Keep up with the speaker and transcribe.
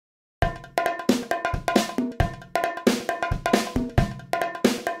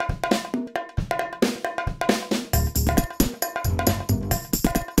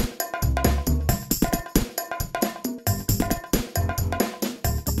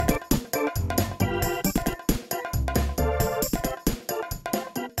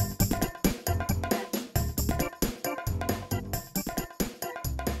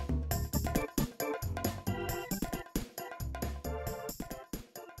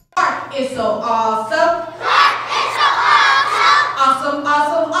is so awesome. Clark is so awesome. Awesome,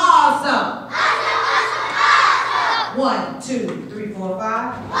 awesome, awesome. Awesome, awesome, awesome. 1, 2, 3, 4,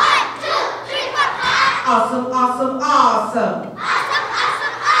 5. 1, 2, 3, 4, 5. Awesome, awesome, awesome. Awesome,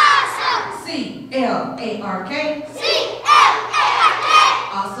 awesome, awesome. C-L-A-R-K. C-L-A-R-K.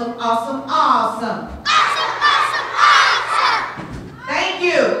 Awesome, awesome, awesome. Awesome, awesome, awesome. Thank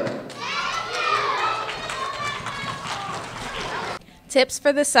you. Tips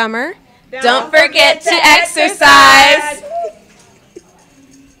for the summer. Don't forget to exercise.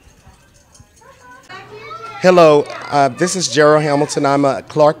 Hello, this is Gerald Hamilton. I'm a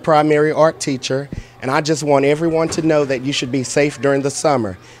Clark primary art teacher, and I just want everyone to know that you should be safe during the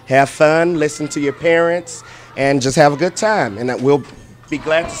summer. Have fun, listen to your parents, and just have a good time, and we'll be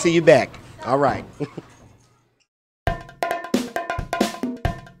glad to see you back. All right.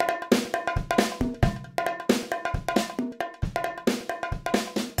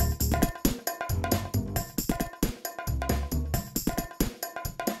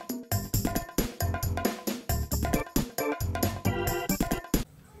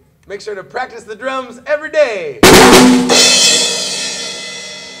 Make sure to practice the drums every day.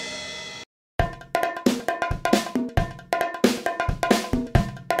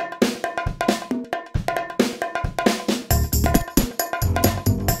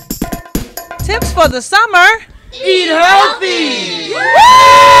 Tips for the summer. Eat healthy!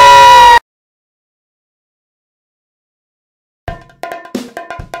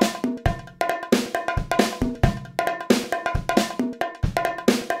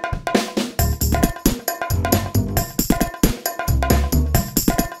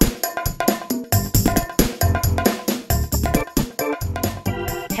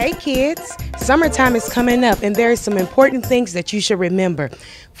 Hey kids, summertime is coming up and there are some important things that you should remember.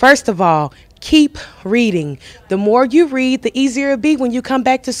 First of all, keep reading. The more you read, the easier it'll be when you come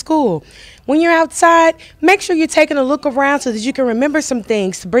back to school. When you're outside, make sure you're taking a look around so that you can remember some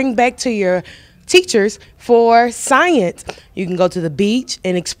things to bring back to your teachers for science. You can go to the beach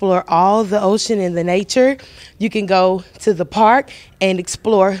and explore all the ocean and the nature. You can go to the park and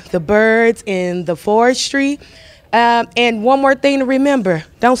explore the birds and the forestry. And one more thing to remember,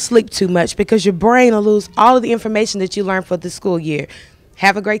 don't sleep too much because your brain will lose all of the information that you learned for the school year.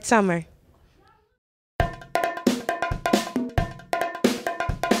 Have a great summer.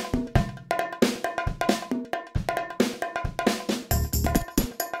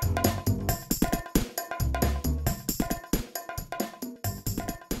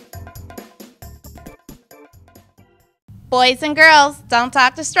 Boys and girls, don't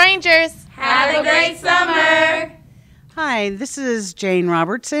talk to strangers. Have a great summer. Hi, this is Jane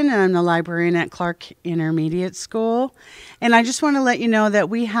Robertson, and I'm the librarian at Clark Intermediate School. And I just want to let you know that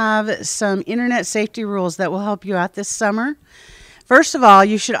we have some internet safety rules that will help you out this summer. First of all,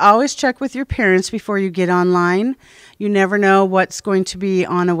 you should always check with your parents before you get online. You never know what's going to be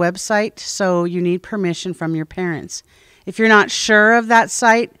on a website, so you need permission from your parents. If you're not sure of that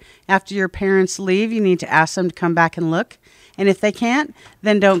site after your parents leave, you need to ask them to come back and look. And if they can't,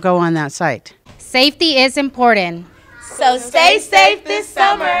 then don't go on that site. Safety is important. So stay safe this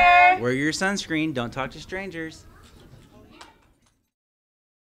summer. Wear your sunscreen. Don't talk to strangers.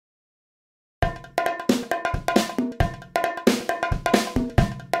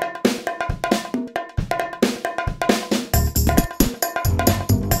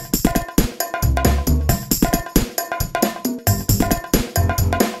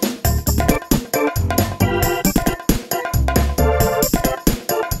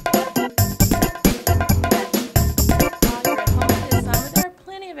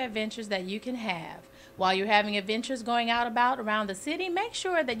 Adventures that you can have. While you're having adventures going out about around the city, make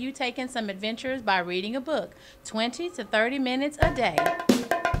sure that you take in some adventures by reading a book, 20 to 30 minutes a day.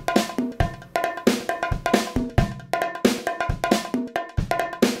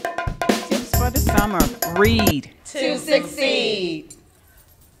 Tips for the summer. Read To succeed.